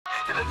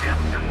the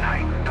depths of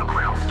night, the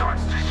ground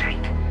starts to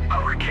shake.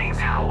 Hurricanes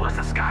howl as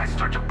the skies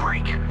start to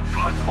break.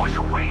 Floods wash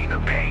away the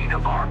pain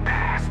of our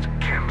past.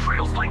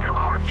 Chemtrails linger,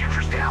 our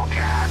future's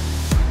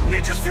downcast.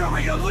 Ninja's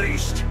fury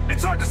unleashed,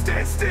 it's hard to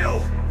stand still.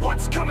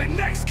 What's coming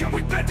next? Can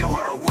we bend to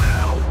her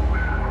will?